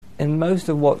in most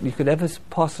of what you could ever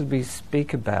possibly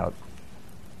speak about,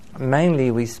 mainly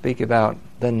we speak about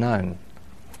the known.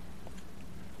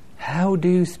 How do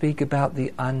you speak about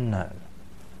the unknown?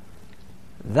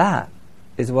 That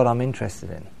is what I'm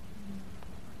interested in.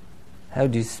 How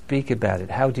do you speak about it?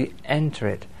 How do you enter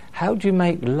it? How do you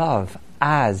make love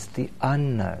as the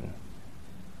unknown?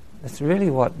 That's really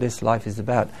what this life is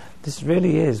about. This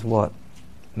really is what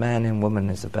man and woman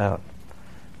is about.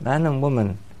 Man and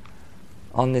woman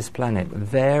on this planet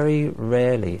very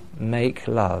rarely make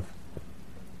love.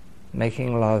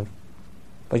 Making love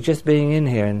by just being in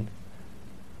here and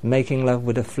making love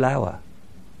with a flower.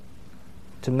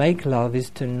 To make love is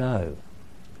to know.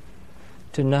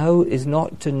 To know is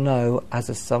not to know as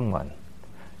a someone.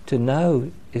 To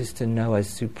know is to know as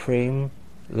supreme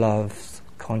love's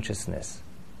consciousness.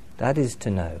 That is to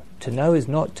know. To know is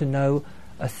not to know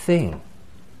a thing.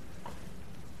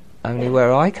 Only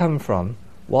where I come from,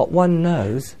 what one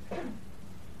knows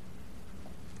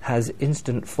has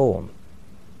instant form.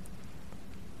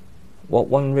 What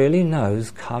one really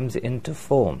knows comes into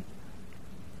form.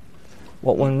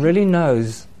 What one really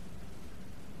knows,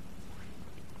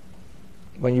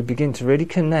 when you begin to really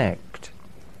connect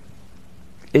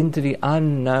into the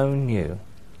unknown you,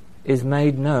 is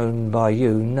made known by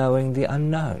you knowing the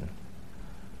unknown.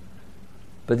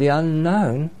 But the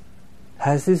unknown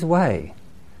has his way.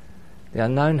 The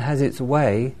unknown has its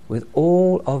way with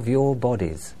all of your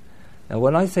bodies. Now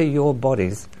when I say your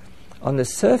bodies, on the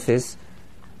surface,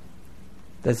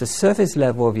 there's a surface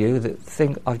level of you that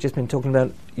think I've just been talking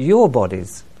about your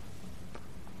bodies.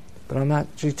 But I'm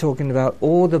actually talking about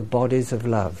all the bodies of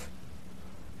love.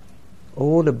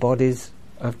 All the bodies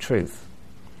of truth.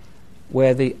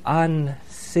 Where the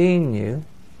unseen you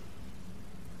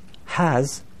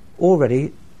has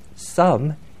already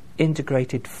some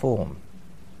integrated form.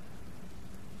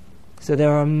 So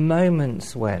there are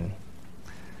moments when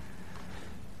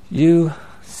you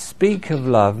speak of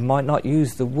love, might not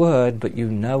use the word, but you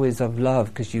know is of love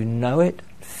because you know it,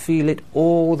 feel it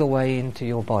all the way into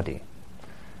your body.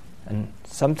 And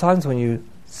sometimes when you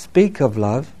speak of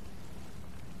love,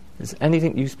 there's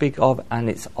anything you speak of and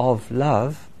it's of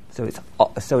love, so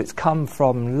it's come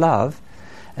from love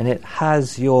and it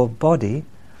has your body,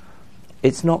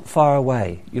 it's not far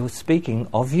away. You're speaking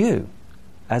of you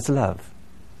as love.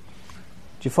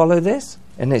 Do you follow this?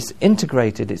 And it's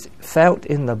integrated, it's felt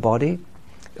in the body.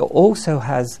 It also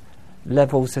has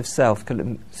levels of self,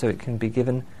 so it can be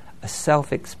given a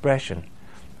self-expression.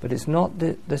 But it's not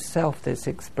the self that's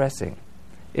expressing.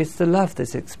 It's the love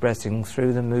that's expressing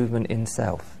through the movement in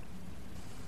self.